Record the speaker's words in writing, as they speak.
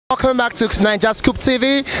Welcome back to Niger Scoop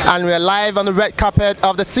TV, and we're live on the red carpet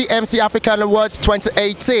of the CMC African Awards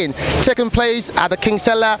 2018, taking place at the King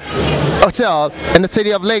Seller Hotel in the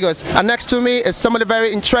city of Lagos. And next to me is somebody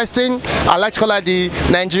very interesting. I like to call her the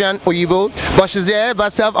Nigerian Oyibo, but she's here by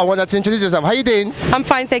herself. I want her to introduce herself. How are you doing? I'm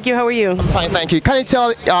fine, thank you. How are you? I'm fine, thank you. Can you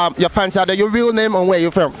tell your fans out there your real name and where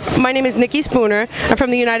you're from? My name is Nikki Spooner. I'm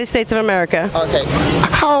from the United States of America. Okay.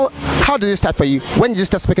 How did this start for you? When did you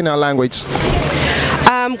start speaking our language?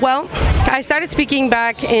 Well, I started speaking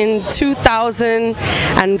back in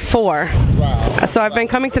 2004. Wow. So I've been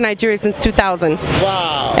coming to Nigeria since 2000.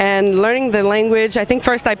 Wow. And learning the language, I think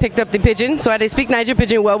first I picked up the pidgin, so I had to speak Niger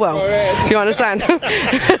pidgin well. Right. You understand?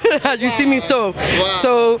 You see me so. Wow.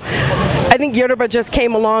 So I think Yoruba just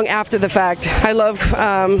came along after the fact. I love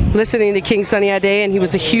listening to King Sunny Ade, and he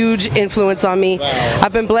was a huge influence on me. Wow.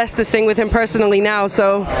 I've been blessed to sing with him personally now,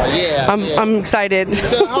 so I'm excited.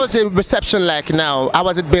 So how is the reception like now? How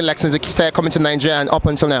has it been like since you started coming to Nigeria and up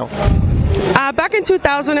until now? Back in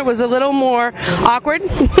 2000, it was a little more awkward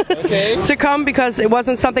to come because it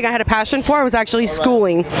wasn't something I had a passion for. I was actually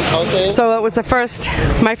schooling. Okay. So it was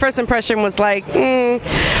my first impression was like,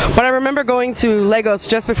 but I remember going to Lagos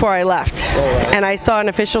just before I left. And I saw an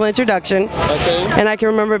official introduction. And I can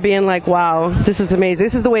remember being like, wow, this is amazing.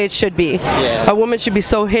 This is the way it should be. Yeah. A woman should be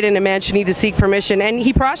so hidden, a man should need to seek permission. And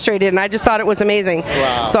he prostrated, and I just thought it was amazing.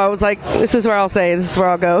 Wow. So I was like, this is where I'll stay. This is where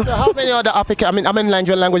I'll go. So how many other how many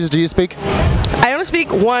Nigerian languages do you speak? I only speak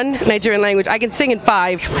one Nigerian language. I can sing in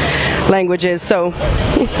 5 languages, so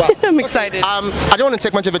I'm excited. I don't want to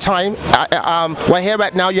take much of your time. We're here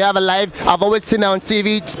right now. You have a live. I've always seen her on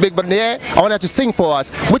TV speak, but yeah, I want her to sing for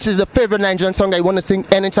us. Which is the favorite Nigerian song that you want to sing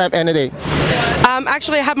anytime, any day?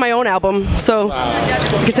 Actually, I have my own album, so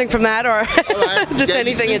you can sing from that or just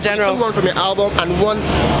anything in general. Sing one from your album and one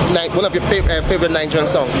of your favorite Nigerian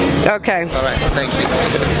songs. Okay. All right. Thank you.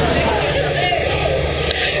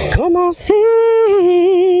 Comment si,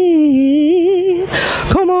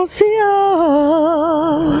 comment si,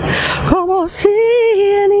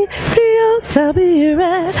 any deal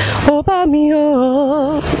tabire, oba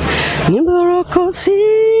mio, nimboro kosi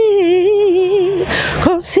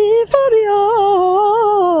fabio,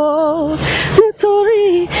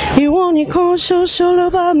 nitori, iwoni konsho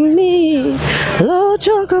sholoba mi, lo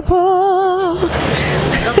chocobo.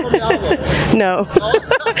 No.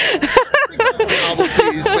 Album,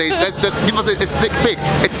 please. Let's just give us a sneak peek,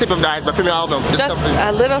 a tip of the iceberg from your album. Just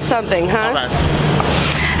a little something, huh? All right.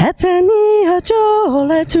 Atani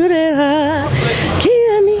ajola turera,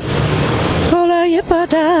 kiani kola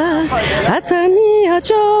yepada. Atani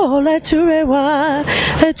ajola turewa,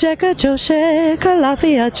 ejeka joshe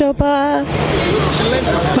kalafi ajoba.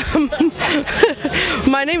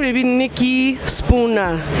 My name will be Nikki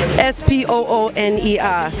Spooner,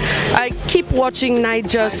 S-P-O-O-N-E-R. I keep watching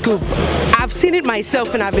Niger Scoop. I've seen it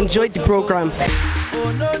myself and I've enjoyed the program.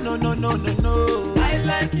 Oh no, I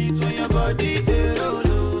like it when your body